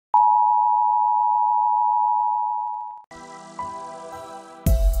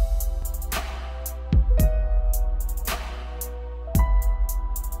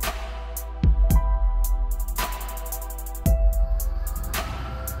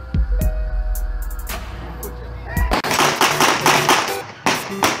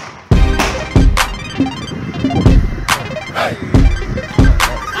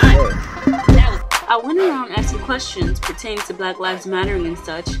questions pertaining to Black Lives Mattering and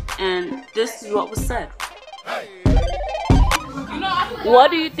such, and this is what was said.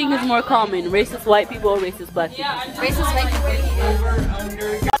 What do you think is more common, racist white people or racist black people? Racist white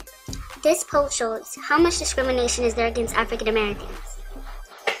people. This poll shows how much discrimination is there against African Americans.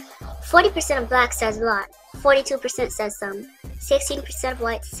 40% of blacks says a lot, 42% says some, 16% of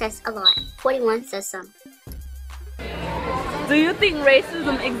whites says a lot, 41% says some. Do you think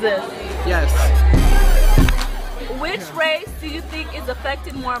racism exists? Yes. Which race do you think is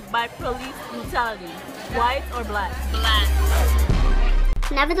affected more by police brutality, white or black? Black.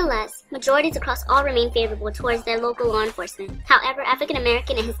 Nevertheless, majorities across all remain favorable towards their local law enforcement. However, African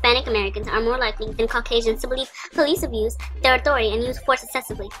American and Hispanic Americans are more likely than Caucasians to believe police abuse their authority and use force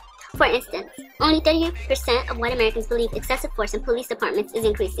excessively. For instance, only 38% of white Americans believe excessive force in police departments is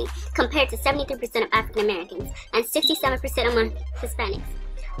increasing, compared to 73% of African Americans and 67% among Hispanics.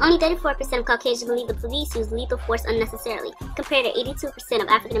 Only 34% of Caucasians believe the police use lethal force unnecessarily, compared to 82% of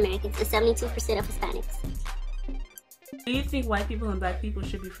African Americans and 72% of Hispanics. Do you think white people and black people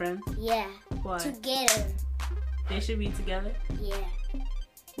should be friends? Yeah. Why? Together. They should be together? Yeah.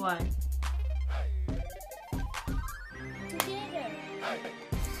 Why?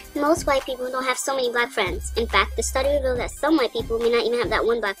 Most white people don't have so many black friends. In fact, the study revealed that some white people may not even have that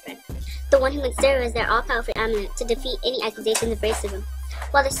one black friend, the one who consider as their all-powerful amulet to defeat any accusations of racism.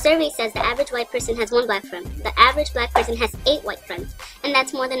 While the survey says the average white person has one black friend, the average black person has 8 white friends, and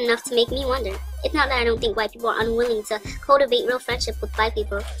that's more than enough to make me wonder. It's not that I don't think white people are unwilling to cultivate real friendship with black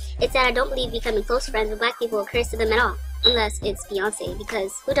people, it's that I don't believe becoming close friends with black people occurs to them at all, unless it's Beyonce,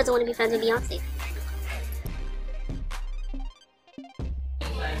 because who doesn't want to be friends with Beyonce?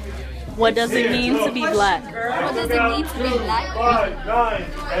 What does it mean to be black? What does it mean to be black? 5, 9,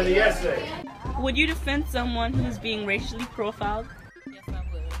 and the essay. Would you defend someone who is being racially profiled? Yes, I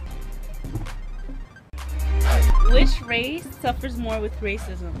would. Which race suffers more with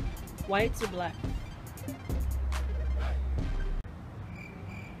racism, whites or black?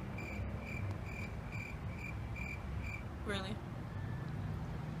 Really?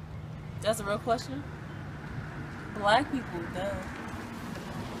 That's a real question? Black people, duh.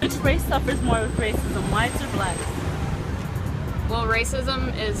 Which race suffers more with racism, whites or blacks? Well,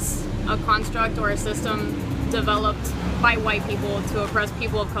 racism is a construct or a system developed by white people to oppress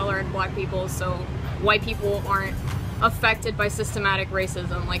people of color and black people, so white people aren't affected by systematic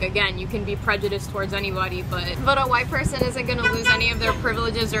racism. Like, again, you can be prejudiced towards anybody, but a white person isn't going to lose any of their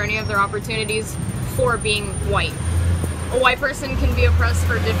privileges or any of their opportunities for being white. A white person can be oppressed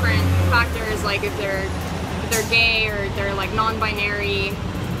for different factors, like if they're gay or they're like non-binary,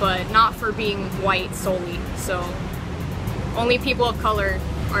 but not for being white solely. So only people of color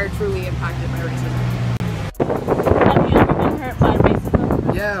are truly impacted by racism. Have you ever been hurt by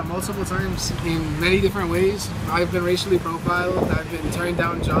racism? Yeah, multiple times in many different ways. I've been racially profiled, I've been turned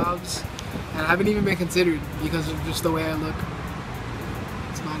down jobs, and I haven't even been considered because of just the way I look.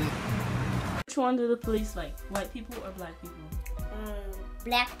 That's about it. Which one do the police like, white people or black people?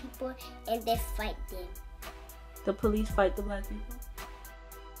 Black people, and they fight them. The police fight the black people?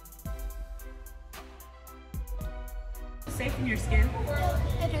 Safe in your skin?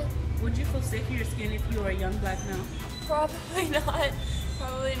 I do. Would you feel safe in your skin if you were a young black male? Probably not.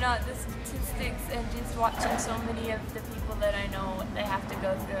 Probably not. The statistics and just watching so many of the people that I know what they have to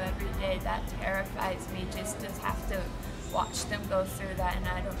go through every day, that terrifies me just to have to watch them go through that, and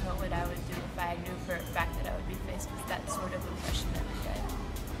I don't know what I would do if I knew for a fact that I would be faced with that sort of oppression every day.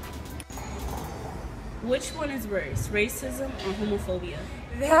 Which one is worse, racism or homophobia?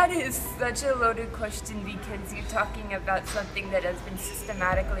 That is such a loaded question because you're talking about something that has been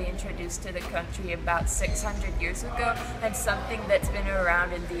systematically introduced to the country about 600 years ago and something that's been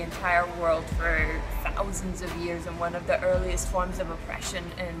around in the entire world for thousands of years and one of the earliest forms of oppression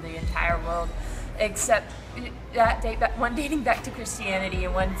in the entire world, except that one dating back to Christianity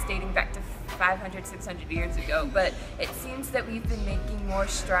and one's dating back to 500, 600 years ago. But it seems that we've been making more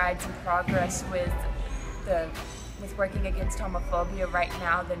strides and progress with working against homophobia right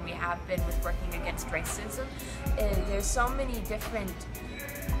now than we have been with working against racism. There's so many different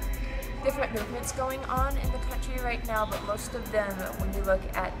movements going on in the country right now, but most of them, when you look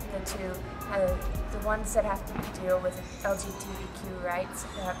at the two, the ones that have to deal with LGBTQ rights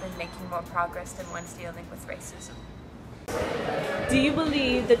have been making more progress than ones dealing with racism. Do you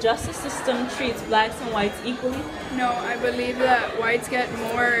believe the justice system treats blacks and whites equally? No, I believe that whites get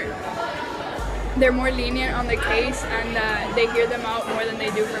they're more lenient on the case and that they hear them out more than they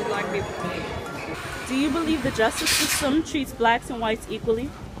do for black people. Do you believe the justice system treats blacks and whites equally?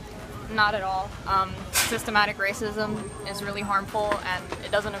 Not at all. Systematic racism is really harmful and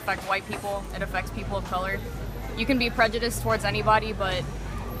it doesn't affect white people, it affects people of color. you can be prejudiced towards anybody, but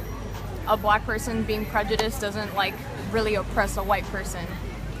a black person being prejudiced doesn't like really oppress a white person.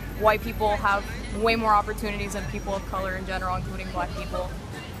 White people have way more opportunities than people of color in general, including black people.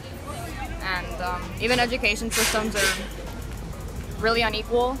 And even education systems are really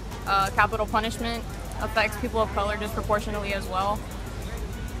unequal. Capital punishment affects people of color disproportionately as well.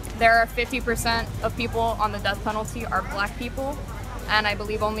 There are 50% of people on the death penalty are black people, and I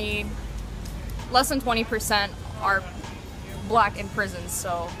believe only less than 20% are black in prisons,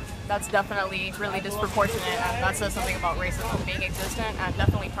 so that's definitely really disproportionate, and that says something about racism being existent and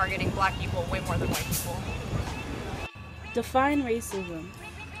definitely targeting black people way more than white people. Define racism.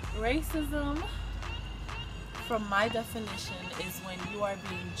 Racism, from my definition, is when you are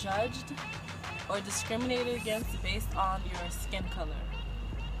being judged or discriminated against based on your skin color.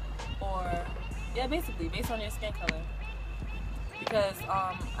 Or, yeah, basically, based on your skin color. Because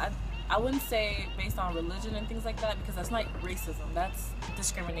I wouldn't say based on religion and things like that, because that's not racism, that's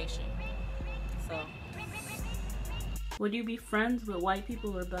discrimination. So, would you be friends with white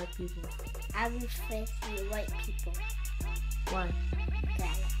people or black people? I would be friends with white people. Why?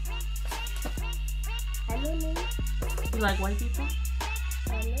 I don't know. You like white people?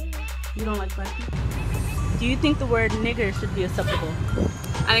 I don't know. You don't like black people? Do you think the word nigger should be acceptable?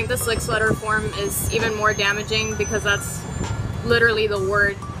 I think the six-letter form is even more damaging because that's literally the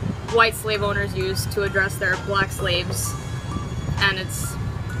word white slave owners used to address their black slaves, and it's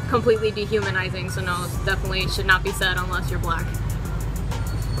completely dehumanizing, so no, it definitely should not be said unless you're black.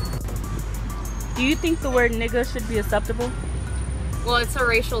 Do you think the word nigger should be acceptable? Well, it's a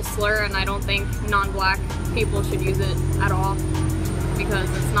racial slur, and I don't think non-black people should use it at all because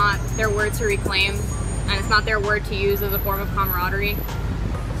it's not their word to reclaim, and it's not their word to use as a form of camaraderie.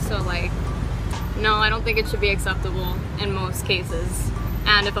 So, like, no, I don't think it should be acceptable in most cases.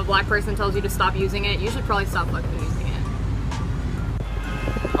 And if a black person tells you to stop using it, you should probably stop fucking using it.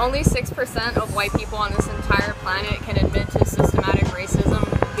 Only 6% of white people on this entire planet can admit to systematic racism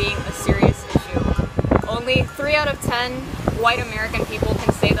being a serious issue. Only 3 out of 10 white American people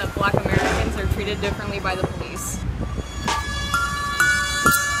can say that black Americans are treated differently by the police.